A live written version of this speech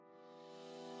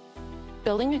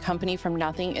Building a company from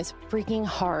nothing is freaking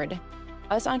hard.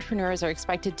 Us entrepreneurs are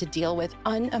expected to deal with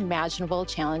unimaginable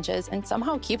challenges and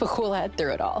somehow keep a cool head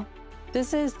through it all.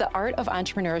 This is The Art of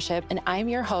Entrepreneurship, and I'm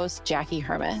your host, Jackie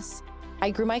Hermes.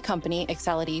 I grew my company,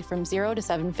 Excelity, from 0 to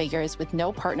 7 figures with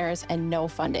no partners and no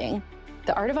funding.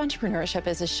 The Art of Entrepreneurship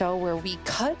is a show where we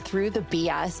cut through the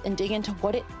BS and dig into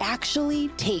what it actually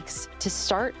takes to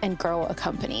start and grow a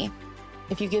company.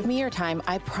 If you give me your time,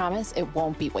 I promise it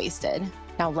won't be wasted.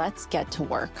 Now let's get to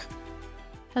work.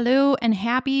 Hello and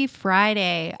happy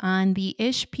Friday. On the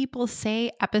Ish People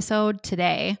Say episode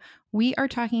today, we are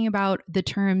talking about the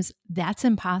terms "that's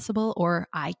impossible" or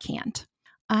 "I can't."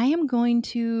 I am going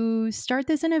to start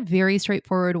this in a very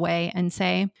straightforward way and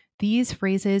say these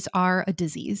phrases are a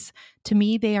disease. To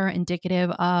me, they are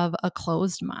indicative of a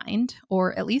closed mind,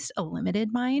 or at least a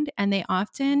limited mind, and they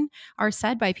often are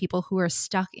said by people who are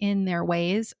stuck in their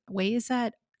ways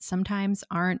that sometimes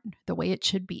aren't the way it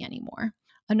should be anymore.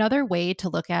 Another way to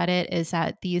look at it is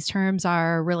that these terms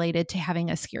are related to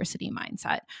having a scarcity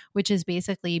mindset, which is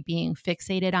basically being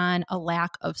fixated on a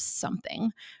lack of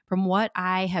something. From what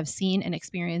I have seen and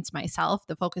experienced myself,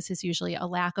 the focus is usually a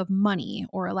lack of money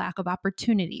or a lack of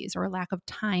opportunities or a lack of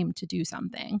time to do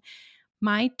something.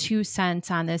 My 2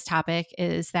 cents on this topic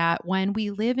is that when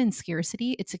we live in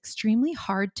scarcity, it's extremely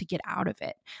hard to get out of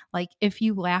it. Like if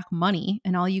you lack money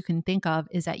and all you can think of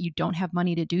is that you don't have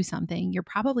money to do something, you're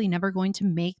probably never going to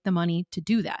make the money to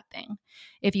do that thing.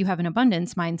 If you have an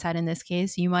abundance mindset in this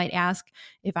case, you might ask,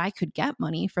 if I could get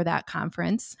money for that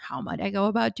conference, how might I go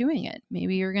about doing it?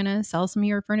 Maybe you're going to sell some of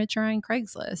your furniture on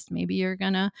Craigslist. Maybe you're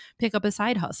going to pick up a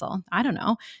side hustle. I don't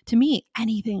know. To me,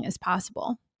 anything is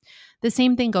possible. The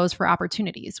same thing goes for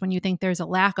opportunities. When you think there's a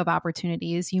lack of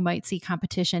opportunities, you might see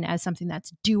competition as something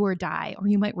that's do or die, or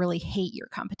you might really hate your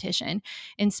competition.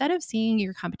 Instead of seeing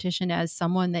your competition as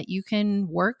someone that you can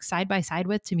work side by side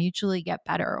with to mutually get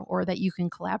better or that you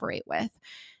can collaborate with.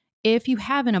 If you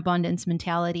have an abundance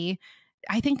mentality,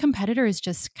 I think competitors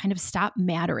just kind of stop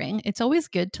mattering. It's always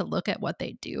good to look at what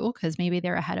they do because maybe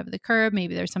they're ahead of the curve.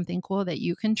 Maybe there's something cool that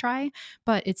you can try,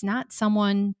 but it's not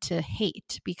someone to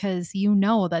hate because you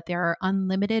know that there are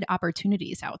unlimited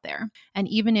opportunities out there. And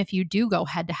even if you do go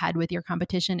head to head with your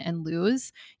competition and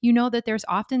lose, you know that there's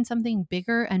often something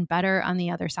bigger and better on the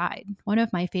other side. One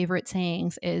of my favorite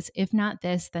sayings is, if not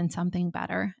this, then something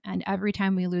better. And every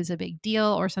time we lose a big deal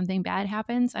or something bad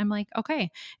happens, I'm like, okay,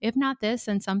 if not this,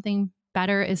 then something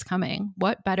better is coming.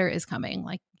 What better is coming?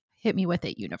 Like, hit me with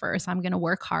it, universe. I'm going to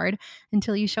work hard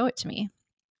until you show it to me.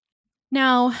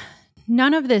 Now,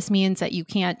 none of this means that you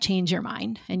can't change your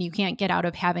mind and you can't get out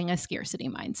of having a scarcity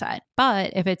mindset.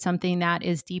 But if it's something that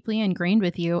is deeply ingrained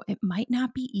with you, it might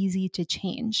not be easy to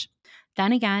change.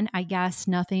 Then again, I guess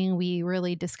nothing we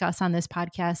really discuss on this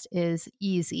podcast is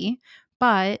easy,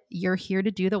 but you're here to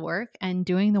do the work, and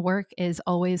doing the work is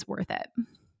always worth it.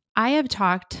 I have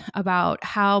talked about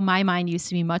how my mind used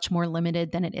to be much more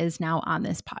limited than it is now on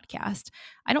this podcast.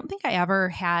 I don't think I ever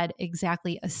had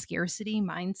exactly a scarcity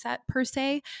mindset per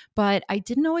se, but I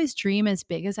didn't always dream as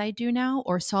big as I do now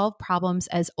or solve problems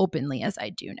as openly as I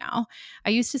do now. I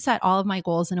used to set all of my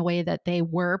goals in a way that they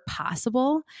were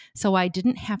possible, so I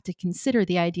didn't have to consider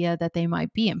the idea that they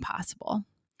might be impossible.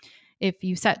 If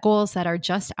you set goals that are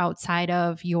just outside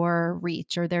of your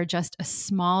reach, or they're just a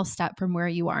small step from where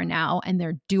you are now and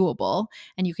they're doable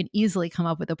and you can easily come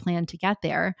up with a plan to get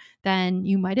there, then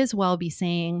you might as well be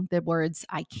saying the words,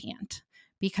 I can't.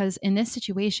 Because in this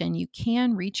situation, you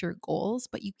can reach your goals,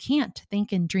 but you can't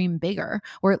think and dream bigger,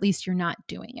 or at least you're not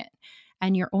doing it.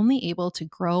 And you're only able to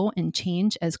grow and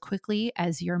change as quickly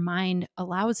as your mind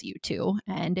allows you to.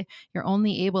 And you're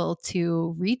only able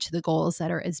to reach the goals that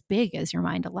are as big as your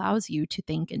mind allows you to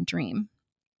think and dream.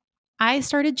 I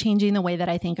started changing the way that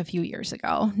I think a few years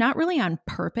ago, not really on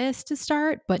purpose to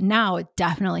start, but now it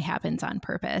definitely happens on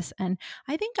purpose. And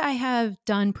I think I have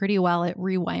done pretty well at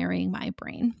rewiring my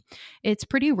brain. It's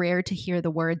pretty rare to hear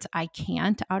the words I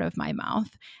can't out of my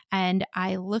mouth. And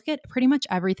I look at pretty much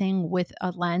everything with a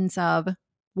lens of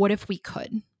what if we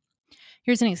could?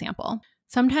 Here's an example.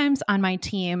 Sometimes on my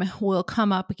team, we'll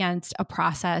come up against a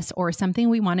process or something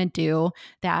we want to do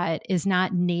that is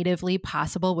not natively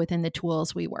possible within the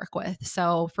tools we work with.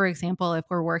 So, for example, if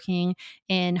we're working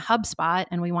in HubSpot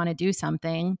and we want to do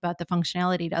something, but the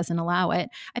functionality doesn't allow it,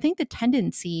 I think the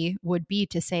tendency would be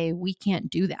to say, we can't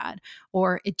do that,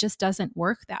 or it just doesn't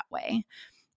work that way.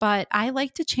 But I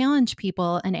like to challenge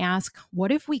people and ask,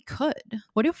 what if we could?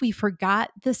 What if we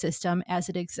forgot the system as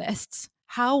it exists?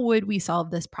 how would we solve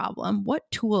this problem?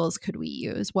 What tools could we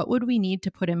use? What would we need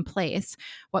to put in place?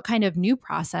 What kind of new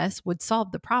process would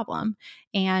solve the problem?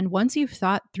 And once you've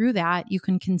thought through that, you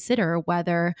can consider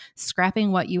whether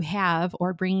scrapping what you have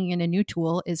or bringing in a new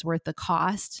tool is worth the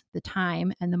cost, the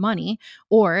time, and the money,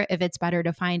 or if it's better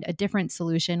to find a different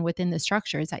solution within the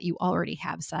structures that you already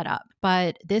have set up.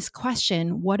 But this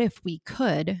question, what if we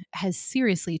could, has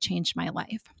seriously changed my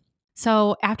life.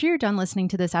 So after you're done listening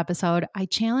to this episode, I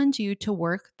challenge you to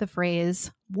work the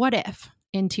phrase, what if,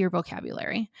 into your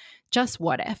vocabulary. Just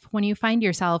what if. When you find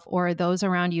yourself or those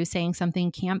around you saying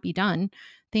something can't be done,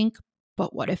 think,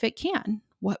 but what if it can?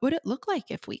 What would it look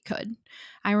like if we could?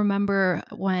 I remember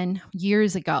when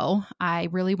years ago, I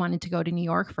really wanted to go to New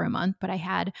York for a month, but I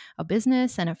had a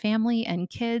business and a family and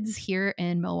kids here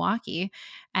in Milwaukee.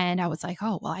 And I was like,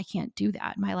 oh, well, I can't do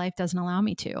that. My life doesn't allow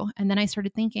me to. And then I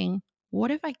started thinking, what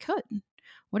if I could?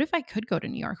 What if I could go to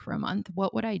New York for a month?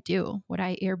 What would I do? Would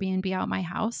I Airbnb out my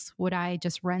house? Would I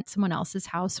just rent someone else's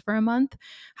house for a month?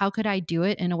 How could I do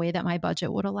it in a way that my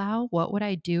budget would allow? What would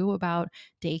I do about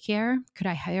daycare? Could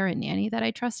I hire a nanny that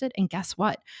I trusted? And guess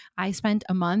what? I spent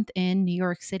a month in New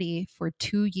York City for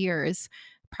 2 years,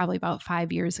 probably about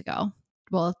 5 years ago.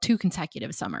 Well, 2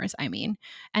 consecutive summers, I mean.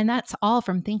 And that's all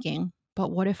from thinking,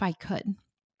 but what if I could?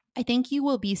 I think you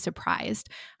will be surprised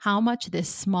how much this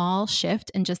small shift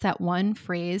in just that one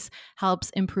phrase helps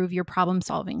improve your problem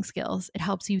solving skills. It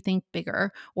helps you think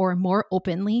bigger or more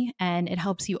openly, and it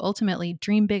helps you ultimately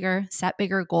dream bigger, set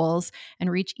bigger goals,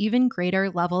 and reach even greater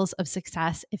levels of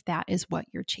success if that is what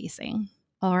you're chasing.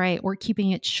 All right, we're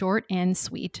keeping it short and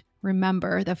sweet.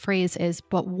 Remember, the phrase is,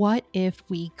 but what if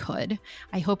we could?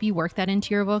 I hope you work that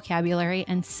into your vocabulary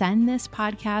and send this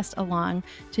podcast along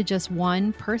to just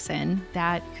one person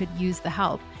that could use the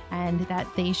help and that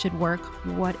they should work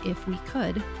what if we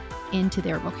could into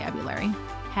their vocabulary.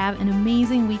 Have an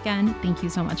amazing weekend. Thank you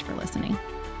so much for listening.